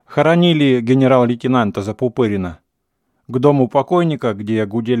Хоронили генерал-лейтенанта Запупырина. К дому покойника, где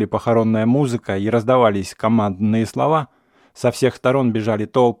гудели похоронная музыка и раздавались командные слова, со всех сторон бежали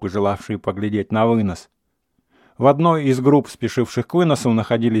толпы, желавшие поглядеть на вынос. В одной из групп, спешивших к выносу,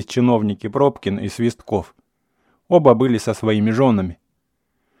 находились чиновники Пробкин и Свистков. Оба были со своими женами.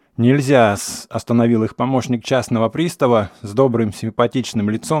 «Нельзя-с», — остановил их помощник частного пристава с добрым симпатичным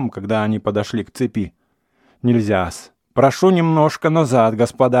лицом, когда они подошли к цепи. «Нельзя-с. Прошу немножко назад,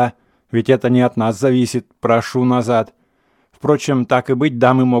 господа, ведь это не от нас зависит. Прошу назад. Впрочем, так и быть,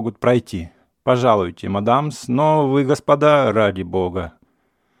 дамы могут пройти. Пожалуйте, мадамс, но вы, господа, ради бога».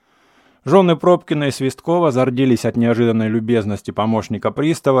 Жены Пробкина и Свисткова зарделись от неожиданной любезности помощника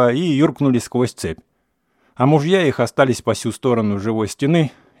пристава и юркнули сквозь цепь. А мужья их остались по сю сторону живой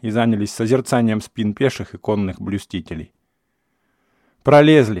стены и занялись созерцанием спин пеших и конных блюстителей.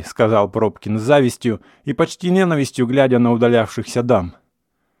 «Пролезли», — сказал Пробкин с завистью и почти ненавистью, глядя на удалявшихся дам.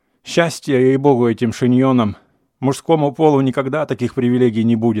 «Счастье, ей-богу, этим шиньонам. Мужскому полу никогда таких привилегий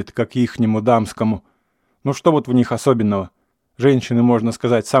не будет, как ихнему дамскому. Ну что вот в них особенного? Женщины, можно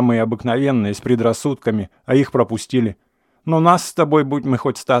сказать, самые обыкновенные, с предрассудками, а их пропустили. Но нас с тобой, будь мы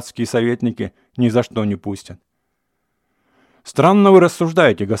хоть статские советники, ни за что не пустят». «Странно вы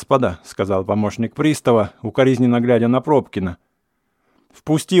рассуждаете, господа», — сказал помощник пристава, укоризненно глядя на Пробкина.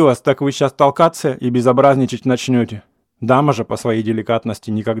 «Впусти вас, так вы сейчас толкаться и безобразничать начнете. Дама же по своей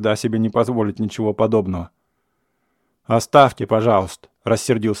деликатности никогда себе не позволит ничего подобного». «Оставьте, пожалуйста», —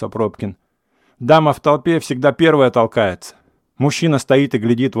 рассердился Пробкин. «Дама в толпе всегда первая толкается. Мужчина стоит и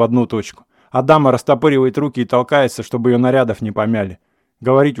глядит в одну точку, а дама растопыривает руки и толкается, чтобы ее нарядов не помяли.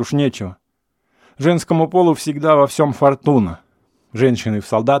 Говорить уж нечего. Женскому полу всегда во всем фортуна. Женщины в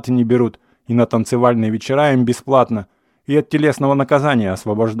солдаты не берут, и на танцевальные вечера им бесплатно, и от телесного наказания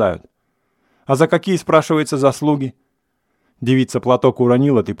освобождают. А за какие, спрашивается, заслуги? Девица платок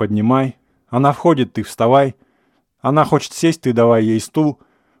уронила, ты поднимай. Она входит, ты вставай. Она хочет сесть, ты давай ей стул.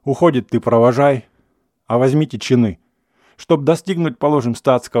 Уходит, ты провожай. А возьмите чины. Чтоб достигнуть, положим,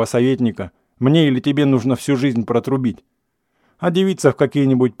 статского советника, мне или тебе нужно всю жизнь протрубить. А девица в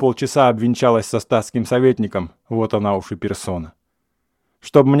какие-нибудь полчаса обвенчалась со статским советником, вот она уж и персона.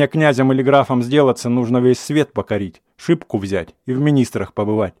 Чтоб мне князем или графом сделаться, нужно весь свет покорить, шибку взять и в министрах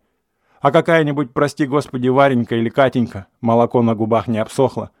побывать. А какая-нибудь, прости господи, Варенька или Катенька, молоко на губах не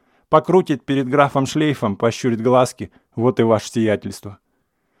обсохло, покрутит перед графом шлейфом, пощурит глазки, вот и ваше сиятельство.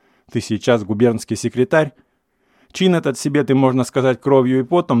 Ты сейчас губернский секретарь, чин этот себе ты, можно сказать, кровью и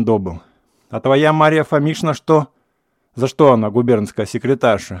потом добыл. А твоя Марья Фомишна что? За что она губернская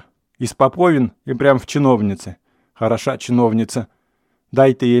секретарша? Из поповин и прям в чиновнице. Хороша чиновница.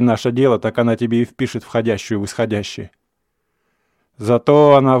 Дай ты ей наше дело, так она тебе и впишет входящую в исходящее.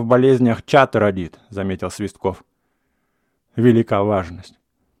 Зато она в болезнях чад родит, заметил Свистков. Велика важность.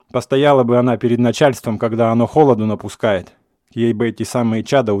 Постояла бы она перед начальством, когда оно холоду напускает. Ей бы эти самые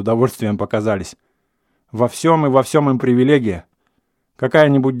чада удовольствием показались. Во всем им привилегия.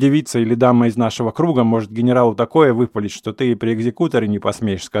 Какая-нибудь девица или дама из нашего круга может генералу такое выпалить, что ты и при экзекуторе не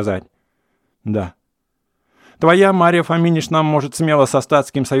посмеешь сказать. Да. Твоя Марья Фоминишна может смело со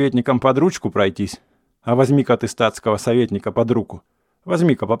статским советником под ручку пройтись. А возьми-ка ты статского советника под руку.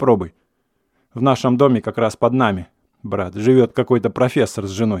 Возьми-ка, попробуй. В нашем доме как раз под нами, брат, живет какой-то профессор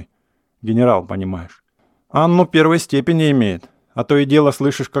с женой. Генерал, понимаешь. Анну первой степени имеет. А то и дело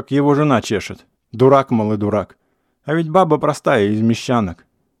слышишь, как его жена чешет. Дурак, мол, и дурак. А ведь баба простая, из мещанок.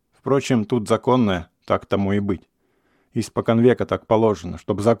 Впрочем, тут законная, так тому и быть. Испокон века так положено,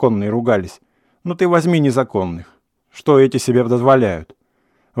 чтоб законные ругались. Ну ты возьми незаконных. Что эти себе дозволяют?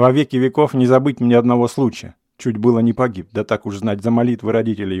 Во веки веков не забыть мне одного случая. Чуть было не погиб, да так уж знать за молитвы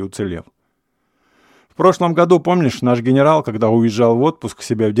родителей уцелел. В прошлом году, помнишь, наш генерал, когда уезжал в отпуск к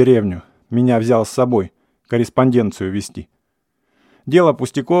себе в деревню, меня взял с собой, корреспонденцию вести. Дело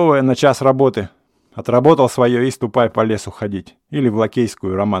пустяковое, на час работы. Отработал свое и ступай по лесу ходить. Или в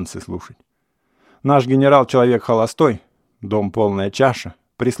лакейскую романсы слушать. Наш генерал человек холостой, дом полная чаша,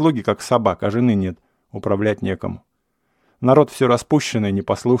 прислуги как собак, а жены нет, управлять некому. Народ все распущенный,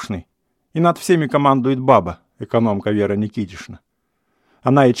 непослушный. И над всеми командует баба, экономка Вера Никитишна.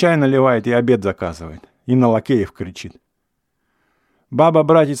 Она и чай наливает, и обед заказывает, и на лакеев кричит. Баба,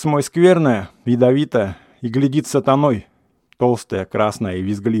 братец мой, скверная, ядовитая, и глядит сатаной, толстая, красная и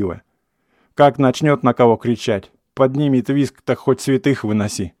визгливая. Как начнет на кого кричать, поднимет визг, так хоть святых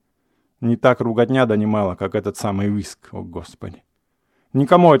выноси. Не так руготня да немало, как этот самый визг, о господи.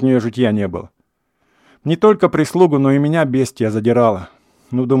 Никому от нее житья не было. Не только прислугу, но и меня бестия задирала.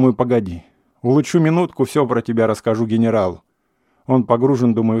 Ну, думаю, погоди. Улучшу минутку, все про тебя расскажу генералу. Он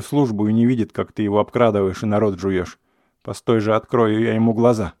погружен, думаю, в службу и не видит, как ты его обкрадываешь и народ жуешь. Постой же, открою я ему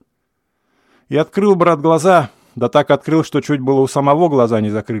глаза. И открыл, брат, глаза, да так открыл, что чуть было у самого глаза не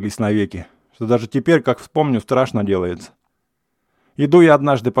закрылись навеки, что даже теперь, как вспомню, страшно делается. Иду я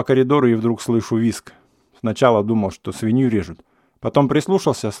однажды по коридору и вдруг слышу визг. Сначала думал, что свинью режут. Потом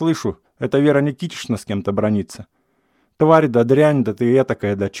прислушался, слышу, это Вера Никитична с кем-то бранится. Тварь да дрянь, да ты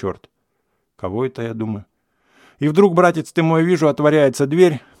этакая, да черт. Кого это, я думаю? И вдруг, братец ты мой, вижу, отворяется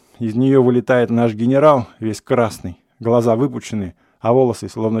дверь, из нее вылетает наш генерал, весь красный, глаза выпученные, а волосы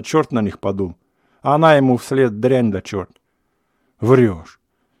словно черт на них подул. А она ему вслед дрянь да черт. Врешь.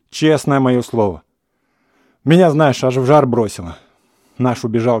 Честное мое слово. Меня, знаешь, аж в жар бросило. Наш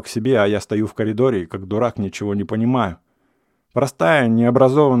убежал к себе, а я стою в коридоре и, как дурак, ничего не понимаю. Простая,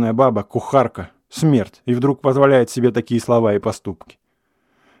 необразованная баба, кухарка, смерть, и вдруг позволяет себе такие слова и поступки.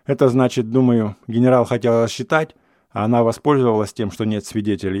 Это значит, думаю, генерал хотел рассчитать, а она воспользовалась тем, что нет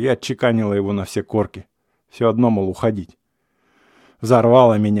свидетелей, и отчеканила его на все корки. Все одно, мол, уходить.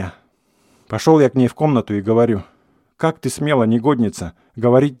 Взорвала меня. Пошел я к ней в комнату и говорю: «Как ты смела, негодница,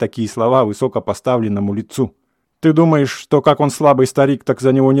 говорить такие слова высокопоставленному лицу? Ты думаешь, что как он слабый старик, так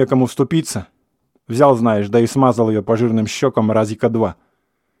за него некому вступиться?» Взял, знаешь, да и смазал ее по жирным щекам разика два.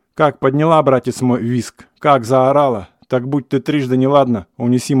 Как подняла, братец мой, виск, как заорала, так будь ты трижды неладна,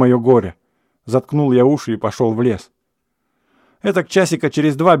 унеси мое горе. Заткнул я уши и пошел в лес. Этак часика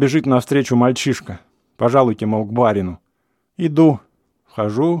через два бежит навстречу мальчишка. Пожалуйте, мол, к барину. Иду,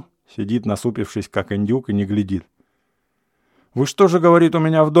 вхожу, сидит, насупившись, как индюк, и не глядит. «Вы что же, — говорит, — у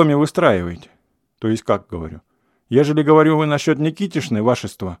меня в доме выстраиваете?» «То есть как, — говорю, — ежели, говорю, вы насчет Никитишны,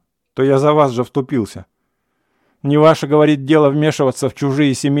 вашества, то я за вас же вступился. Не ваше, — говорит, — дело вмешиваться в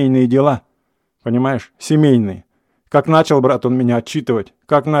чужие семейные дела. Понимаешь, семейные. Как начал, брат, он меня отчитывать,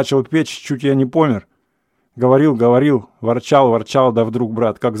 как начал печь, чуть я не помер. Говорил, ворчал, да вдруг,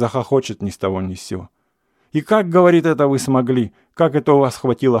 брат, как захохочет ни с того ни с сего. И как, — говорит, — это вы смогли, как это у вас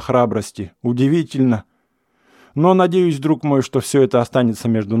хватило храбрости, удивительно. Но надеюсь, друг мой, что все это останется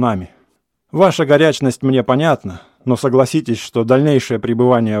между нами. Ваша горячность мне понятна, но согласитесь, что дальнейшее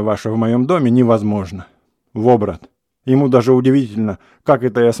пребывание ваше в моем доме невозможно. Во, брат, ему даже удивительно, как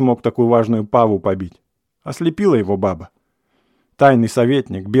это я смог такую важную паву побить. Ослепила его баба. Тайный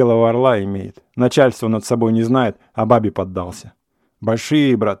советник, белого орла имеет, начальство над собой не знает, а бабе поддался.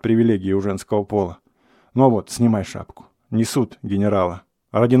 Большие, брат, привилегии у женского пола. Ну вот, снимай шапку. Несут генерала.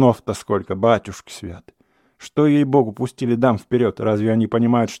 Родинов-то сколько, батюшки святы. Что, ей-богу, пустили дам вперед, разве они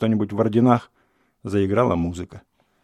понимают что-нибудь в орденах? Заиграла музыка.